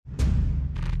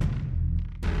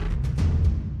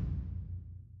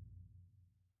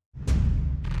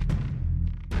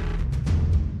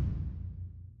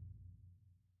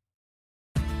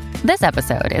This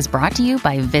episode is brought to you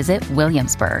by Visit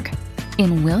Williamsburg.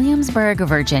 In Williamsburg,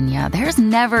 Virginia, there's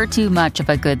never too much of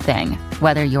a good thing.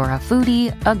 Whether you're a foodie,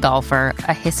 a golfer,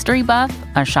 a history buff,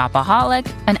 a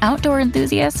shopaholic, an outdoor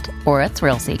enthusiast, or a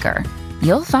thrill seeker,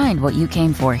 you'll find what you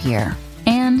came for here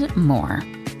and more.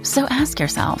 So ask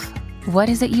yourself, what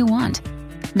is it you want?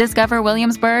 Discover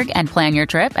Williamsburg and plan your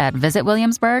trip at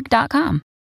visitwilliamsburg.com.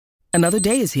 Another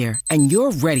day is here, and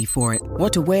you're ready for it.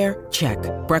 What to wear? Check.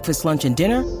 Breakfast, lunch, and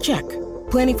dinner? Check.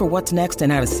 Planning for what's next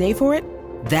and how to save for it?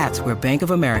 That's where Bank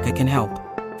of America can help.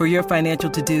 For your financial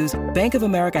to-dos, Bank of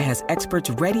America has experts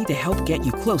ready to help get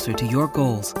you closer to your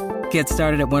goals. Get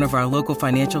started at one of our local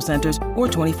financial centers or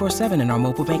 24/7 in our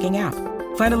mobile banking app.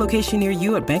 Find a location near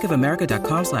you at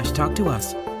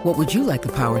bankofamerica.com/talktous. What would you like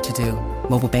the power to do?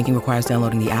 Mobile banking requires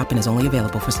downloading the app and is only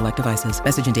available for select devices.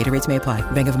 Message and data rates may apply.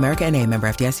 Bank of America N.A., member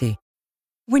FDIC.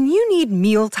 When you need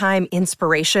mealtime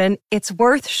inspiration, it's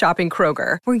worth shopping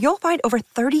Kroger, where you'll find over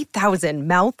 30,000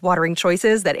 mouth-watering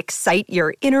choices that excite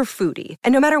your inner foodie.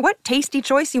 And no matter what tasty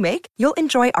choice you make, you'll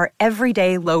enjoy our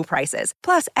everyday low prices,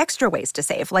 plus extra ways to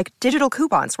save, like digital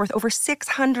coupons worth over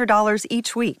 $600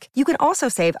 each week. You can also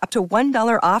save up to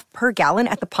 $1 off per gallon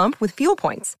at the pump with fuel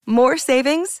points. More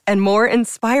savings and more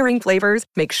inspiring flavors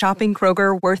make shopping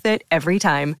Kroger worth it every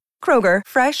time. Kroger,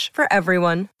 fresh for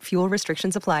everyone. Fuel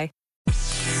restrictions apply.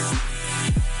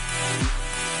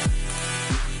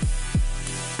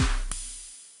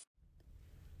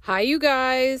 Hi, you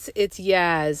guys. It's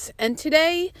Yaz. And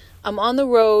today I'm on the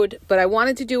road, but I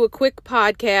wanted to do a quick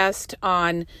podcast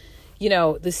on,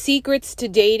 the secrets to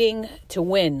dating to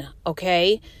win,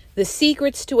 okay? The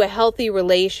secrets to a healthy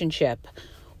relationship.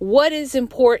 What is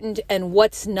important and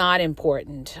what's not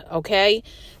important, okay?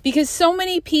 Because so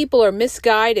many people are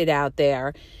misguided out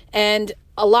there, and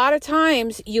a lot of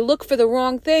times you look for the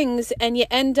wrong things and you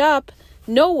end up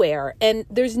nowhere. And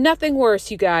there's nothing worse,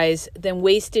 you guys, than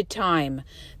wasted time.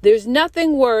 There's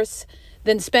nothing worse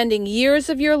than spending years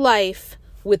of your life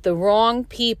with the wrong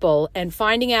people and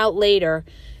finding out later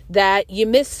that you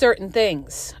missed certain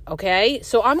things, okay?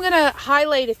 So I'm going to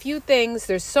highlight a few things.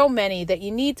 There's so many that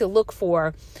you need to look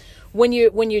for when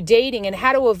you're dating, and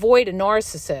how to avoid a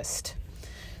narcissist.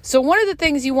 So one of the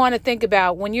things you want to think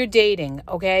about when you're dating,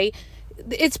 okay,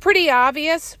 it's pretty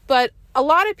obvious, but a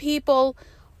lot of people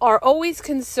are always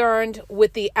concerned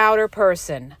with the outer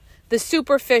person, the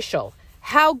superficial,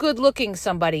 how good looking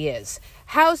somebody is,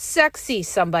 how sexy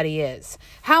somebody is,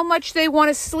 how much they want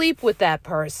to sleep with that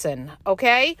person,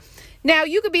 okay? Now,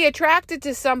 you could be attracted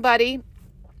to somebody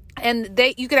and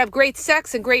you could have great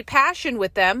sex and great passion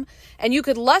with them, and you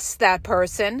could lust that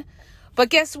person, but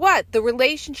guess what? The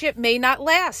relationship may not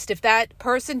last if that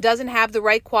person doesn't have the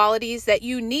right qualities that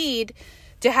you need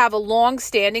to have a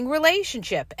long-standing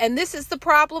relationship. And this is the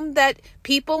problem that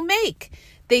people make.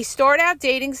 They start out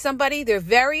dating somebody, they're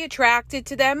very attracted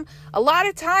to them. A lot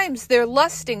of times they're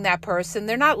lusting that person.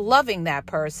 They're not loving that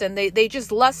person. They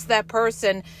just lust that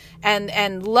person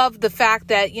and love the fact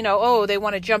that, they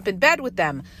want to jump in bed with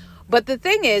them. But the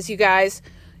thing is, you guys,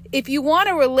 if you want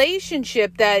a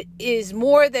relationship that is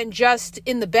more than just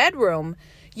in the bedroom,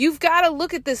 you've got to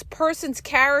look at this person's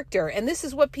character, and this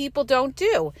is what people don't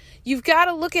do. You've got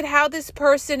to look at how this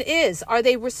person is. Are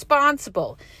they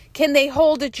responsible? Can they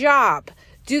hold a job?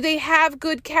 Do they have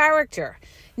good character?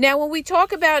 Now, when we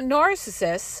talk about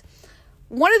narcissists,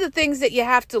 one of the things that you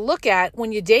have to look at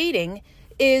when you're dating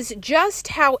is just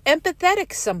how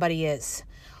empathetic somebody is.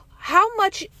 How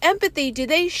much empathy do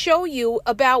they show you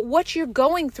about what you're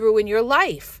going through in your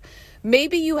life?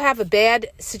 Maybe you have a bad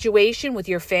situation with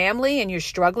your family and you're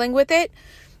struggling with it.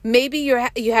 Maybe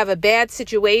you have a bad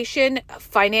situation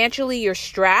financially, you're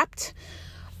strapped.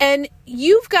 And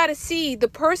you've got to see the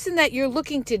person that you're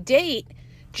looking to date,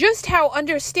 just how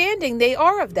understanding they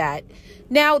are of that.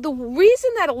 Now, the reason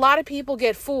that a lot of people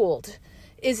get fooled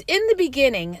is in the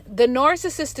beginning, the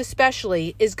narcissist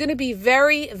especially is going to be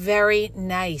very, very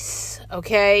nice,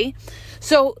 okay?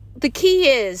 So the key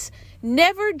is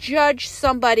never judge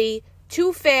somebody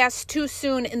too fast, too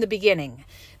soon in the beginning.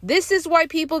 This is why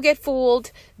people get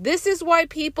fooled. This is why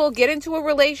people get into a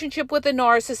relationship with a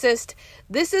narcissist.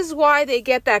 This is why they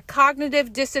get that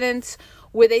cognitive dissonance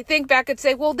where they think back and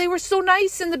say, well, they were so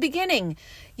nice in the beginning.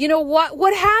 You know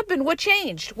what happened? What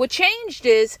changed? What changed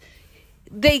is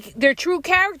their true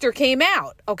character came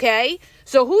out, okay?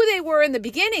 So who they were in the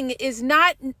beginning is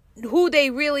not who they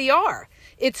really are.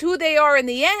 It's who they are in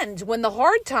the end when the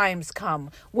hard times come,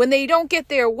 when they don't get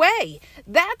their way.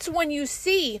 That's when you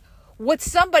see what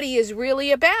somebody is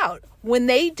really about, when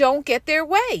they don't get their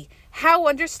way. How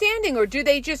understanding, or do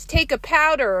they just take a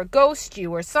powder or ghost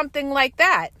you or something like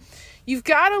that? You've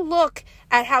got to look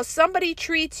at how somebody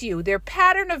treats you, their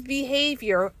pattern of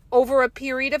behavior over a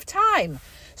period of time.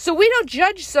 So we don't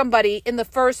judge somebody in the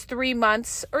first 3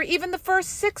 months or even the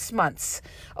first 6 months,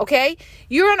 okay?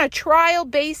 You're on a trial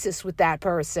basis with that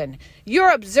person.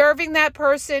 You're observing that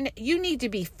person. You need to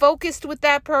be focused with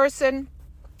that person.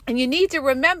 And you need to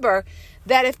remember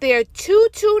that if they're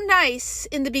too nice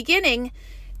in the beginning,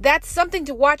 that's something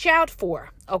to watch out for,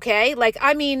 okay? Like,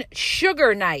 I mean,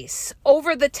 sugar nice,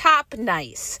 over the top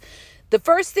nice. The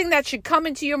first thing that should come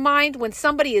into your mind when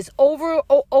somebody is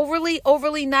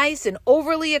overly nice and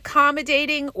overly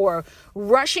accommodating or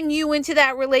rushing you into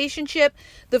that relationship,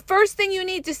 the first thing you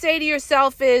need to say to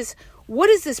yourself is, what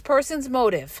is this person's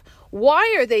motive?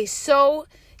 Why are they so,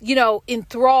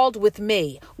 enthralled with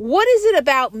me? What is it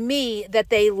about me that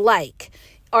they like?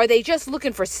 Are they just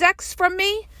looking for sex from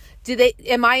me?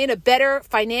 Am I in a better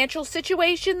financial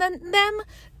situation than them?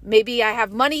 Maybe I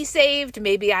have money saved.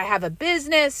 Maybe I have a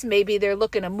business. Maybe they're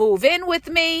looking to move in with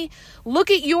me. Look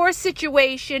at your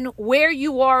situation, where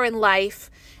you are in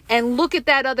life, and look at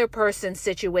that other person's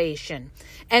situation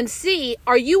and see,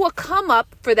 are you a come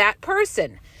up for that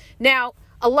person? Now,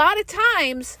 a lot of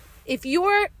times, if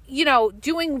you're,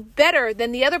 doing better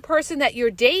than the other person that you're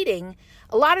dating,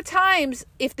 a lot of times,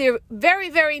 if they're very,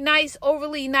 very nice,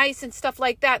 overly nice and stuff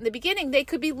like that in the beginning, they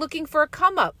could be looking for a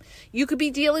come up. You could be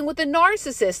dealing with a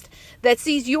narcissist that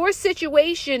sees your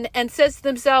situation and says to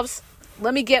themselves,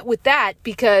 let me get with that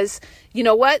because you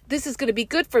know what? This is going to be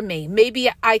good for me. Maybe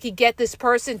I could get this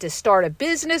person to start a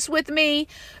business with me.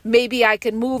 Maybe I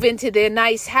could move into their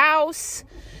nice house.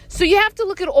 So you have to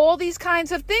look at all these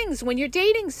kinds of things when you're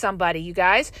dating somebody, you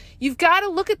guys. You've got to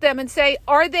look at them and say,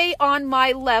 are they on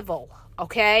my level?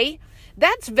 Okay?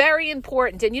 That's very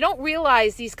important. And you don't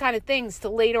realize these kind of things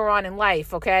till later on in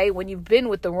life, okay? When you've been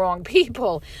with the wrong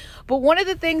people. But one of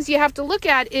the things you have to look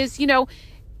at is,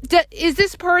 is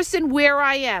this person where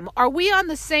I am? Are we on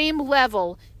the same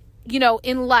level,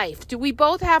 in life? Do we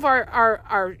both have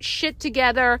our shit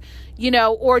together,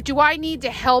 or do I need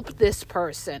to help this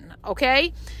person?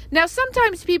 Okay. Now,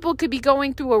 sometimes people could be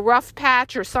going through a rough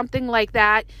patch or something like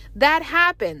that. That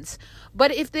happens.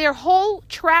 But if their whole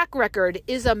track record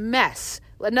is a mess,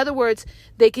 in other words,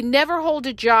 they can never hold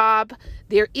a job,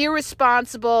 they're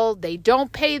irresponsible, they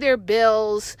don't pay their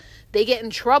bills, they get in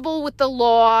trouble with the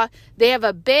law, they have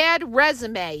a bad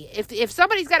resume. If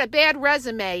somebody's got a bad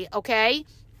resume, okay,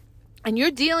 and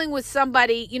you're dealing with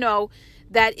somebody,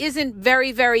 that isn't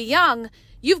very, very young,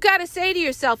 you've got to say to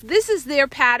yourself, this is their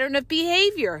pattern of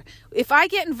behavior. If I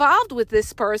get involved with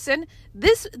this person,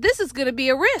 this is going to be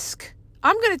a risk.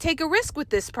 I'm going to take a risk with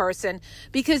this person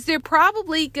because they're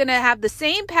probably going to have the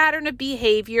same pattern of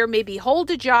behavior, maybe hold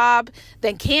a job,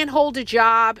 then can't hold a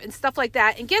job and stuff like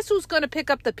that. And guess who's going to pick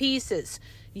up the pieces?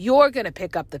 You're going to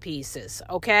pick up the pieces,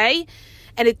 okay?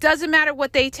 And it doesn't matter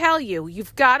what they tell you.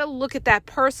 You've got to look at that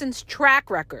person's track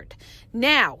record.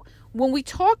 Now, when we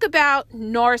talk about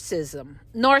narcissism,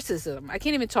 I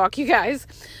can't even talk, you guys,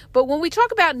 but when we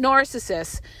talk about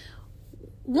narcissists,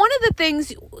 one of the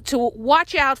things to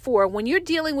watch out for when you're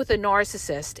dealing with a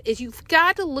narcissist is you've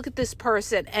got to look at this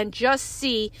person and just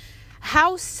see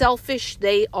how selfish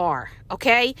they are,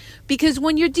 okay? Because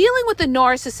when you're dealing with a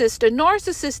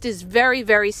narcissist is very,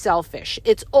 very selfish.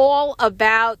 It's all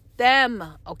about them,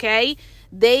 okay?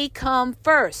 They come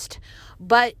first.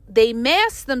 But they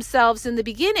mask themselves in the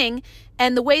beginning,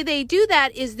 and the way they do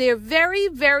that is they're very,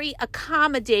 very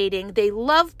accommodating. They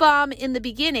love bomb in the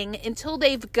beginning until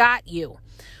they've got you.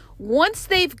 Once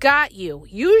they've got you,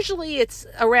 usually it's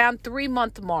around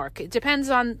 3-month mark. It depends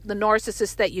on the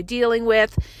narcissist that you're dealing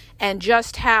with and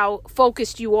just how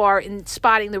focused you are in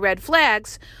spotting the red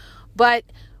flags. But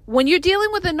when you're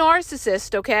dealing with a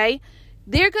narcissist, okay,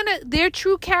 their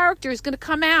true character is gonna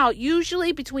come out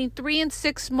usually between 3 and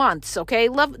 6 months. Okay,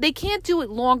 they can't do it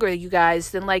longer, you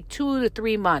guys, than like 2 to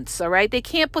 3 months. All right, they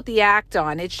can't put the act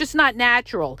on. It's just not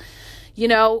natural.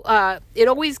 It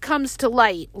always comes to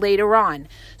light later on.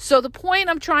 So the point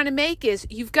I'm trying to make is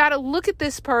you've got to look at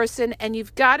this person and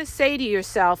you've got to say to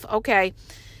yourself, okay,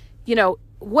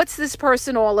 what's this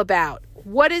person all about?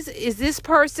 What is this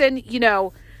person,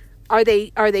 are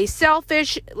they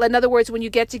selfish? In other words, when you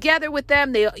get together with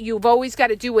them, you've always got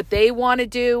to do what they want to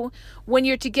do. When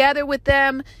you're together with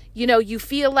them, you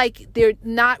feel like they're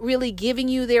not really giving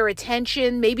you their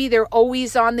attention. Maybe they're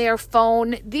always on their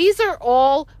phone. These are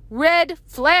all red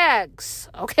flags,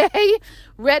 okay?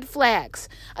 Red flags.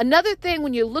 Another thing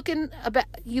when you're looking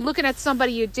at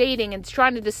somebody you're dating and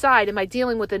trying to decide, am I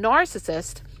dealing with a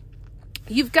narcissist?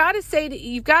 You've got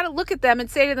to look at them and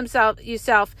say to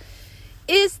yourself,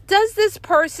 does this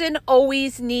person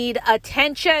always need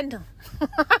attention?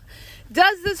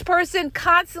 Does this person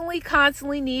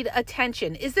constantly need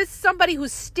attention? Is this somebody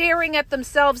who's staring at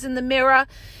themselves in the mirror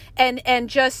and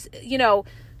just,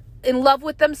 in love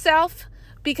with themselves?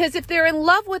 Because if they're in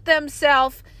love with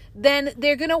themselves, then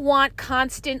they're going to want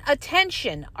constant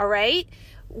attention, all right?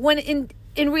 When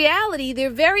in reality, they're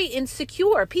very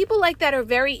insecure. People like that are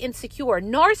very insecure.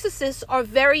 Narcissists are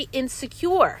very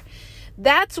insecure.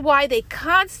 That's why they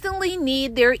constantly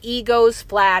need their egos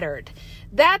flattered.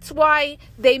 That's why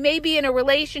they may be in a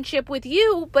relationship with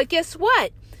you, but guess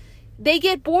what? They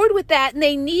get bored with that and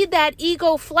they need that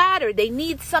ego flattered. They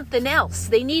need something else.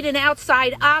 They need an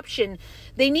outside option.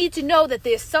 They need to know that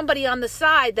there's somebody on the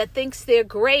side that thinks they're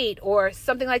great or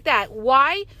something like that.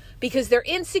 Why? Because they're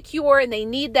insecure and they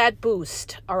need that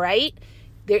boost, all right?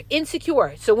 They're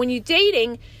insecure. So when you're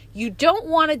dating, you don't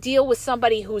want to deal with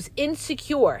somebody who's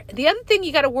insecure. The other thing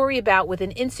you got to worry about with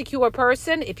an insecure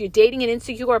person, if you're dating an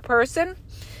insecure person,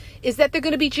 is that they're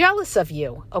going to be jealous of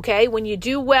you, okay? When you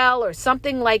do well or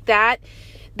something like that,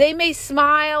 they may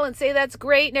smile and say that's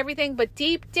great and everything, but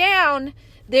deep down,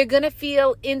 they're going to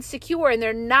feel insecure and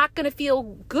they're not going to feel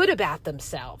good about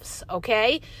themselves,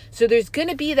 okay? So there's going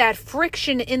to be that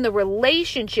friction in the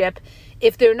relationship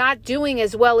if they're not doing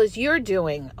as well as you're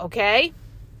doing, okay?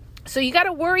 So you got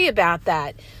to worry about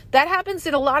that. That happens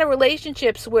in a lot of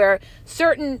relationships where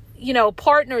certain,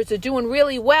 partners are doing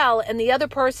really well and the other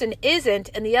person isn't,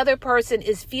 and the other person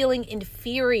is feeling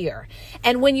inferior.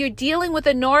 And when you're dealing with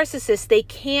a narcissist, they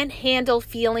can't handle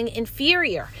feeling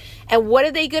inferior. And what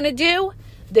are they going to do?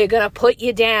 They're going to put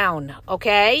you down,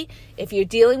 okay? If you're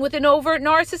dealing with an overt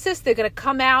narcissist, they're going to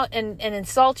come out and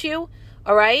insult you.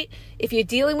 All right. If you're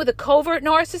dealing with a covert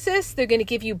narcissist, they're going to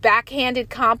give you backhanded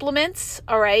compliments.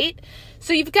 All right.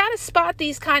 So you've got to spot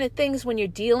these kind of things when you're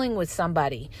dealing with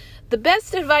somebody. The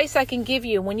best advice I can give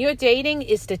you when you're dating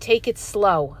is to take it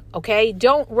slow. Okay.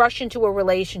 Don't rush into a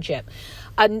relationship.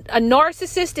 A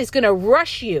narcissist is going to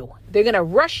rush you. They're going to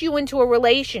rush you into a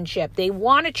relationship. They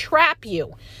want to trap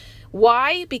you.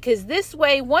 Why? Because this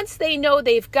way, once they know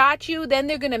they've got you, then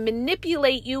they're going to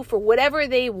manipulate you for whatever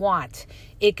they want.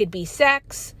 It could be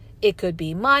sex. It could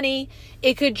be money.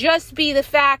 It could just be the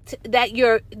fact that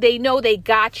they know they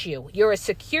got you. You're a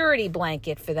security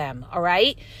blanket for them, all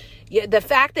right? The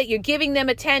fact that you're giving them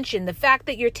attention, the fact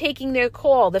that you're taking their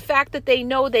call, the fact that they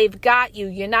know they've got you,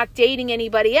 you're not dating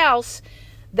anybody else,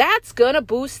 that's going to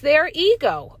boost their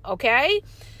ego, okay?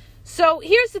 So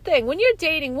here's the thing. When you're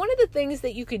dating, one of the things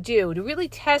that you could do to really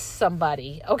test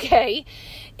somebody, okay,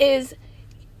 is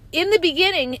in the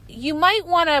beginning, you might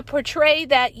want to portray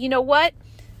that,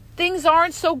 things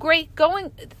aren't so great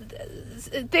going,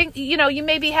 you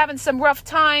may be having some rough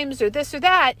times or this or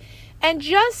that, and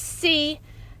just see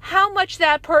how much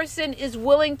that person is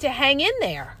willing to hang in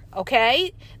there,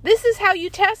 okay? This is how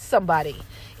you test somebody.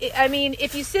 I mean,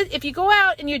 if you go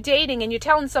out and you're dating and you're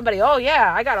telling somebody, oh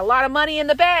yeah, I got a lot of money in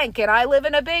the bank and I live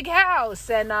in a big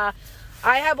house and I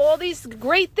have all these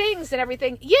great things and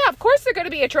everything. Yeah, of course they're going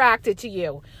to be attracted to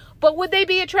you. But would they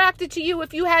be attracted to you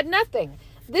if you had nothing?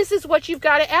 This is what you've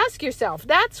got to ask yourself.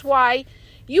 That's why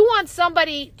you want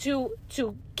somebody to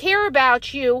care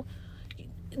about you,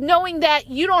 knowing that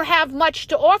you don't have much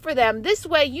to offer them. This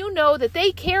way you know that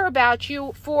they care about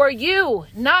you for you,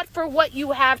 not for what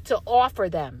you have to offer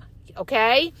them,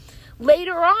 okay?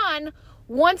 Later on,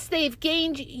 once you've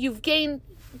gained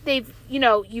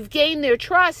their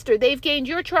trust or they've gained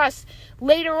your trust,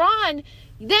 later on,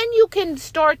 then you can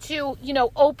start to,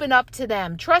 open up to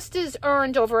them. Trust is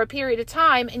earned over a period of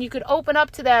time, and you could open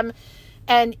up to them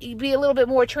and be a little bit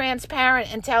more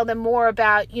transparent and tell them more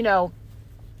about,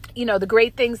 the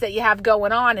great things that you have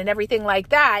going on and everything like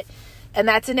that. And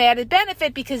that's an added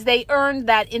benefit because they earned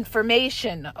that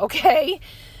information, okay?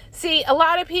 See, a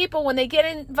lot of people, when they get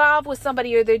involved with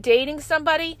somebody or they're dating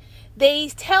somebody, they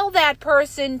tell that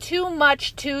person too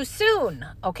much too soon,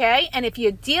 okay? And if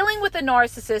you're dealing with a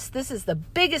narcissist, this is the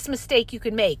biggest mistake you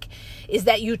can make, is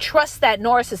that you trust that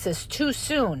narcissist too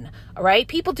soon, all right?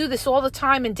 People do this all the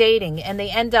time in dating, and they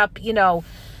end up,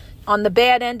 on the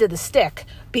bad end of the stick,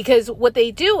 because what they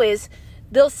do is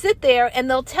they'll sit there and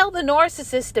they'll tell the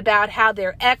narcissist about how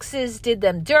their exes did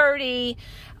them dirty.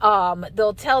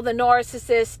 They'll tell the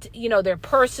narcissist, their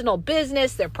personal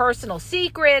business, their personal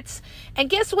secrets. And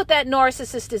guess what that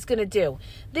narcissist is going to do?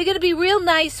 They're going to be real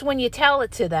nice when you tell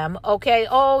it to them, okay?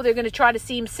 Oh, they're going to try to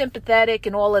seem sympathetic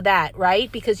and all of that,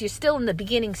 right? Because you're still in the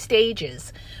beginning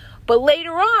stages. But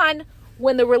later on,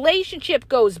 when the relationship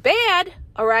goes bad,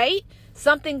 all right,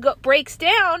 something breaks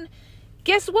down,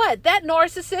 guess what? That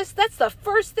narcissist, that's the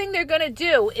first thing they're going to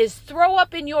do is throw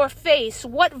up in your face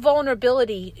what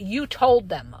vulnerability you told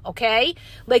them, okay?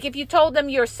 Like if you told them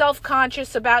you're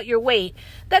self-conscious about your weight,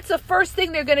 that's the first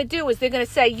thing they're going to do is they're going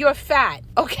to say you're fat,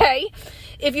 okay?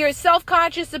 If you're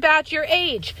self-conscious about your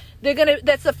age,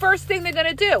 that's the first thing they're going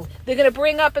to do. They're going to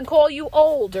bring up and call you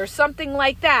old or something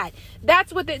like that.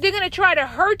 That's what they're going to try to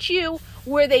hurt you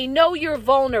where they know you're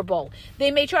vulnerable.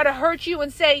 They may try to hurt you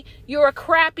and say you're a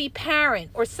crappy parent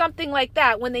or something like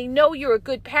that when they know you're a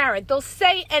good parent. They'll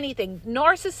say anything.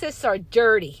 Narcissists are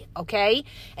dirty, okay?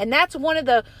 And that's one of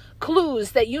the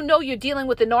clues that you know you're dealing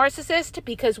with a narcissist,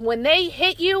 because when they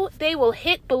hit you, they will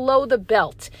hit below the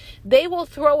belt. They will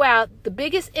throw out the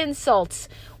biggest insults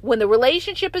when the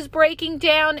relationship is breaking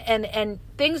down and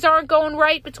things aren't going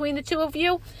right between the two of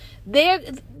you.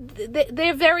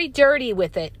 They're very dirty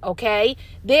with it, okay?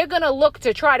 They're going to look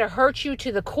to try to hurt you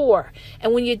to the core.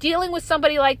 And when you're dealing with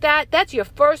somebody like that, that's your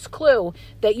first clue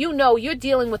that you know you're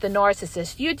dealing with a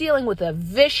narcissist. You're dealing with a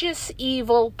vicious,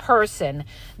 evil person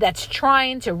that's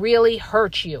trying to really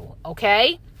hurt you,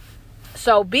 okay?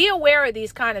 So be aware of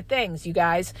these kind of things, you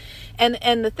guys.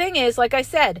 And the thing is, like I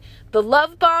said, the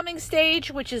love bombing stage,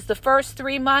 which is the first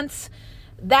 3 months,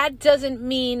 that doesn't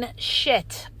mean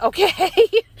shit, okay?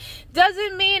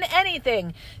 Doesn't mean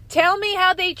anything. Tell me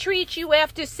how they treat you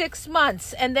after 6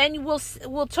 months, and then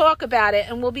we'll talk about it,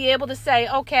 and we'll be able to say,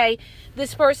 okay,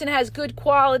 this person has good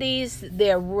qualities,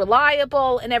 they're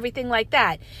reliable, and everything like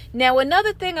that. Now,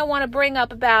 another thing I want to bring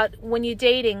up about when you're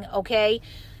dating, okay,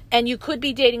 and you could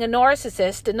be dating a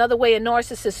narcissist, another way a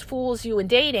narcissist fools you in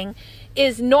dating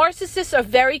is narcissists are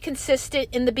very consistent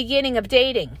in the beginning of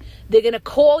dating. They're going to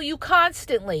call you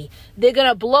constantly. They're going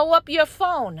to blow up your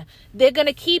phone. They're going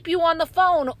to keep you on the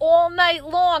phone all night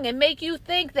long and make you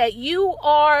think that you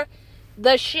are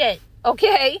the shit,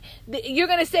 okay? You're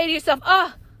going to say to yourself,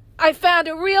 I found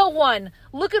a real one.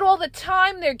 Look at all the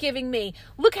time they're giving me.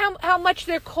 Look how much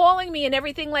they're calling me and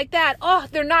everything like that. Oh,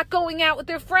 they're not going out with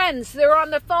their friends. They're on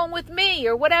the phone with me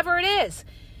or whatever it is.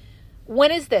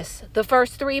 When is this? The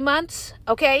first 3 months?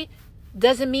 Okay?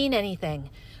 Doesn't mean anything.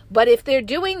 But if they're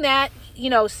doing that,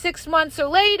 6 months or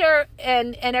later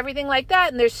and everything like that,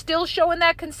 and they're still showing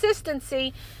that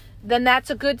consistency, then that's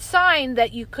a good sign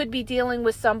that you could be dealing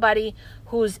with somebody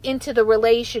who's into the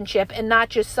relationship and not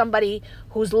just somebody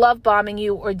who's love bombing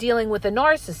you or dealing with a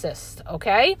narcissist,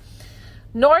 okay?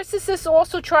 Narcissists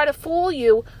also try to fool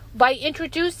you by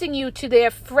introducing you to their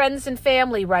friends and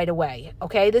family right away,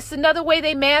 okay? This is another way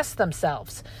they mask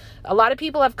themselves. A lot of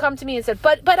people have come to me and said,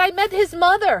 but I met his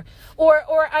mother, or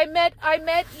I met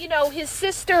his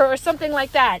sister or something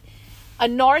like that. A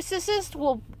narcissist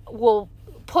will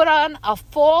put on a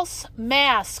false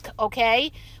mask,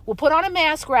 okay? Will put on a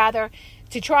mask, rather,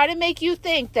 to try to make you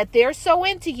think that they're so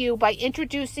into you by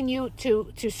introducing you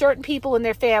to certain people in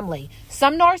their family.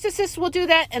 Some narcissists will do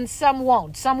that and some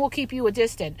won't. Some will keep you a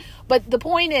distant. But the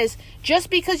point is, just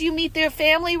because you meet their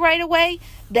family right away,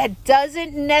 that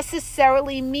doesn't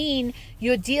necessarily mean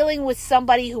you're dealing with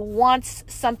somebody who wants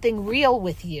something real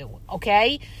with you,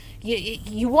 okay?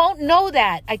 You won't know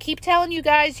that. I keep telling you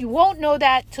guys, you won't know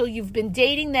that till you've been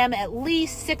dating them at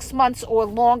least 6 months or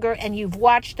longer and you've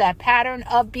watched that pattern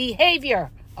of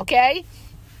behavior, okay?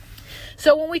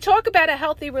 So when we talk about a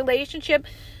healthy relationship,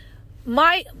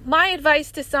 my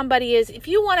advice to somebody is, if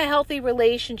you want a healthy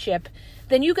relationship,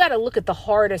 then you got to look at the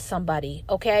heart of somebody,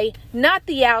 okay? Not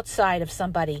the outside of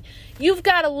somebody. You've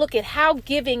got to look at how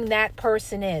giving that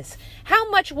person is.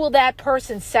 How much will that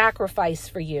person sacrifice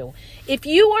for you? If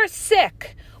you are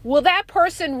sick, will that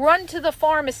person run to the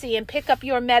pharmacy and pick up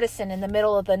your medicine in the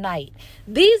middle of the night?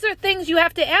 These are things you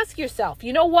have to ask yourself.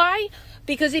 You know why?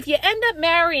 Because if you end up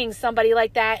marrying somebody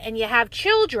like that and you have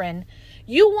children,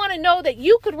 you want to know that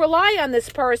you could rely on this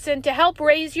person to help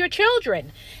raise your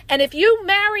children. And if you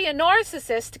marry a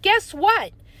narcissist, guess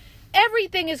what?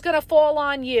 Everything is going to fall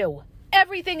on you.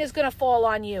 Everything is going to fall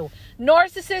on you.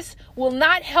 Narcissists will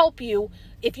not help you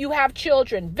if you have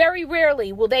children. Very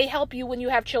rarely will they help you when you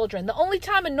have children. The only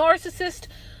time a narcissist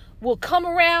will come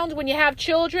around when you have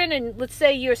children, and let's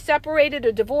say you're separated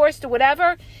or divorced or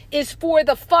whatever, is for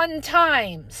the fun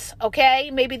times,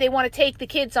 okay? Maybe they want to take the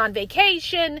kids on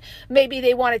vacation. Maybe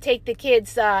they want to take the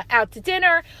kids out to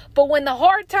dinner. But when the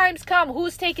hard times come,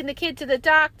 who's taking the kid to the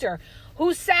doctor?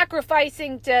 Who's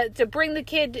sacrificing to bring the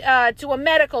kid to a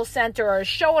medical center or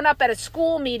showing up at a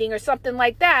school meeting or something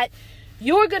like that?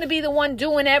 You're going to be the one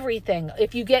doing everything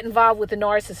if you get involved with a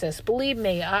narcissist. Believe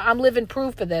me, I'm living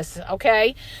proof of this,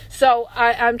 okay? So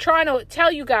I'm trying to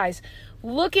tell you guys,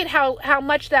 look at how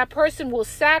much that person will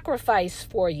sacrifice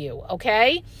for you,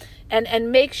 okay?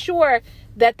 And make sure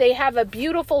that they have a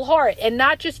beautiful heart, and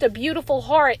not just a beautiful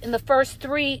heart in the first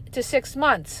 3 to 6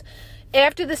 months.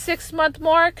 After the 6-month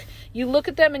mark, you look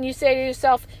at them and you say to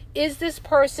yourself, is this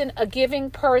person a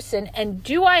giving person? And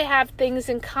do I have things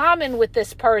in common with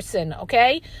this person?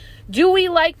 Okay. Do we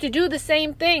like to do the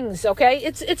same things? Okay.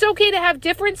 It's okay to have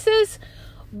differences,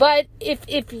 but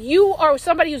if you are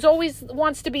somebody who's always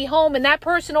wants to be home and that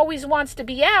person always wants to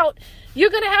be out, you're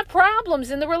going to have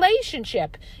problems in the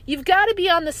relationship. You've got to be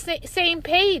on the same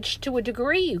page to a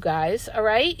degree, you guys, all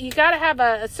right? You got to have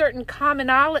a certain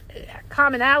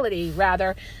commonality,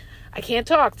 rather. I can't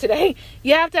talk today.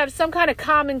 You have to have some kind of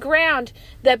common ground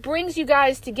that brings you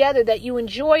guys together, that you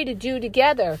enjoy to do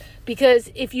together. Because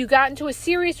if you got into a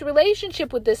serious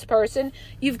relationship with this person,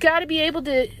 you've got to be able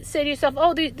to say to yourself,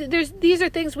 oh, these are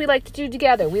things we like to do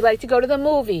together. We like to go to the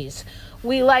movies.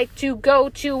 We like to go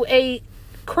to a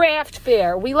craft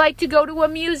fair. We like to go to a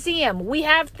museum. We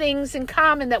have things in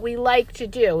common that we like to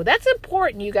do. That's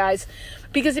important, you guys,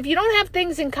 because if you don't have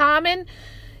things in common,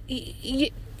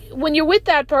 when you're with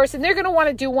that person, they're going to want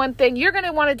to do one thing, you're going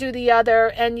to want to do the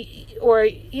other,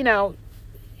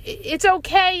 it's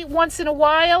okay once in a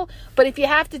while, but if you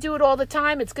have to do it all the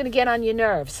time, it's going to get on your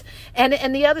nerves.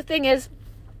 And the other thing is,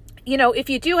 if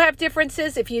you do have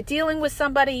differences, if you're dealing with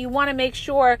somebody, you want to make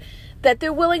sure that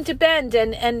they're willing to bend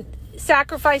and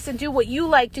sacrifice and do what you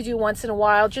like to do once in a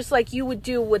while, just like you would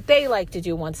do what they like to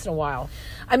do once in a while.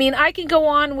 I mean, I can go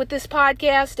on with this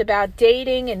podcast about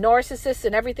dating and narcissists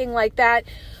and everything like that,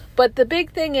 but the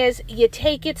big thing is you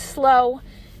take it slow.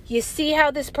 You see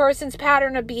how this person's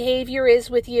pattern of behavior is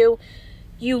with you.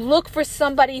 You look for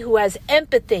somebody who has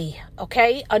empathy,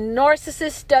 okay? A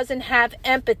narcissist doesn't have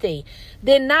empathy.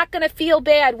 They're not going to feel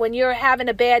bad when you're having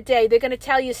a bad day. They're going to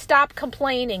tell you, stop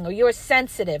complaining, or you're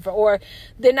sensitive, or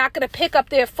they're not going to pick up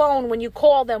their phone when you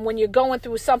call them when you're going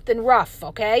through something rough,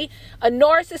 okay? A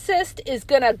narcissist is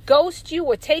going to ghost you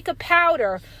or take a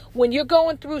powder when you're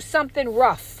going through something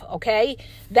rough, okay?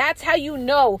 That's how you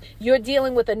know you're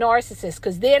dealing with a narcissist,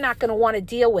 because they're not going to want to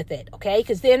deal with it, okay?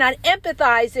 Because they're not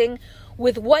empathizing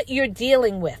with what you're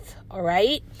dealing with, all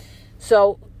right?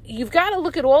 So you've got to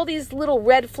look at all these little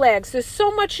red flags. There's so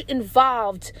much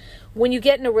involved when you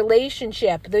get in a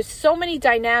relationship. There's so many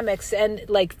dynamics, and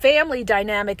like family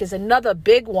dynamic is another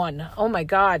big one. Oh my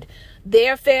God.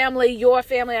 Their family, your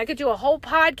family. I could do a whole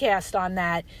podcast on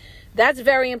that. That's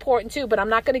very important too, but I'm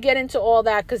not going to get into all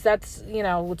that because that's,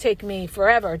 will take me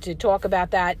forever to talk about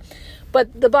that.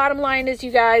 But the bottom line is,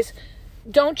 you guys,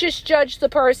 don't just judge the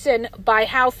person by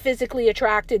how physically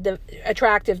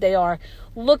attractive they are.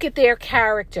 Look at their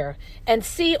character and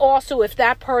see also if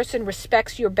that person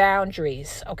respects your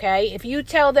boundaries, okay? If you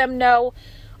tell them no,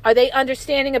 are they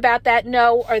understanding about that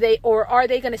no? Are they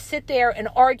going to sit there and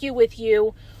argue with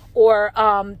you, or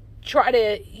try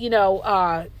to,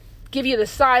 give you the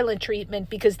silent treatment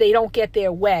because they don't get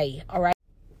their way, all right?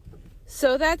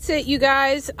 So that's it, you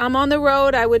guys. I'm on the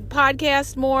road. I would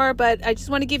podcast more, but I just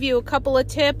want to give you a couple of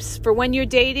tips for when you're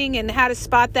dating and how to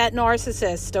spot that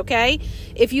narcissist, okay?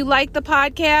 If you like the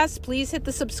podcast, please hit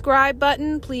the subscribe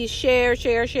button. Please share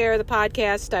the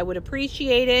podcast. I would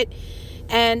appreciate it.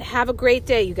 And have a great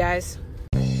day, you guys.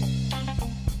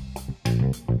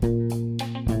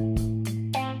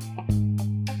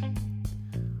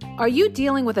 Are you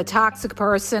dealing with a toxic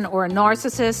person or a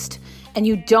narcissist, and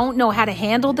you don't know how to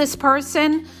handle this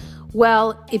person?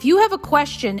 Well, if you have a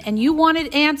question and you want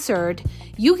it answered,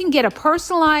 you can get a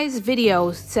personalized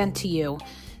video sent to you.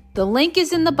 The link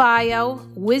is in the bio,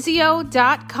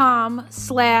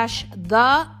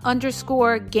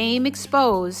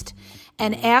 wizio.com/the_game_exposed,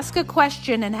 and ask a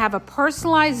question and have a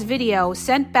personalized video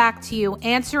sent back to you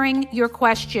answering your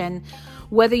question.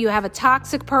 Whether you have a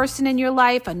toxic person in your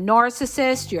life, a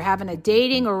narcissist, you're having a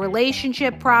dating or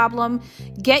relationship problem,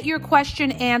 get your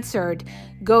question answered.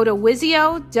 Go to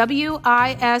Wizio,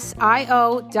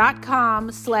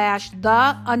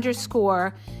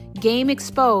 WISIO.com/the_game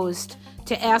exposed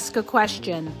to ask a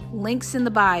question. Links in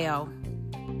the bio.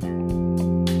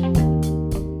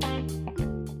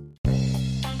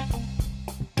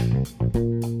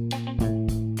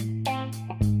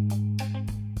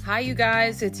 Hi, you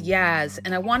guys, it's Yaz,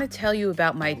 and I want to tell you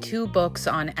about my 2 books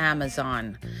on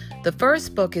Amazon. The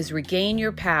first book is Regain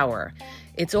Your Power.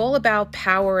 It's all about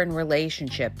power and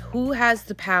relationship. Who has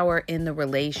the power in the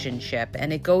relationship?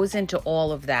 And it goes into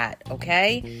all of that,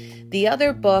 okay? The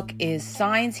other book is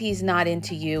Signs He's Not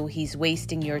Into You, He's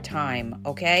Wasting Your Time,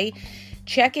 okay?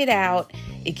 Check it out.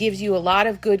 It gives you a lot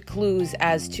of good clues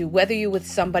as to whether you're with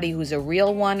somebody who's a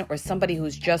real one or somebody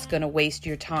who's just going to waste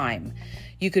your time.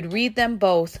 You could read them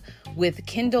both with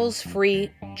Kindle's free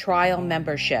trial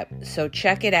membership. So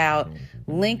check it out.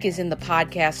 Link is in the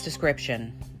podcast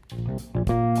description.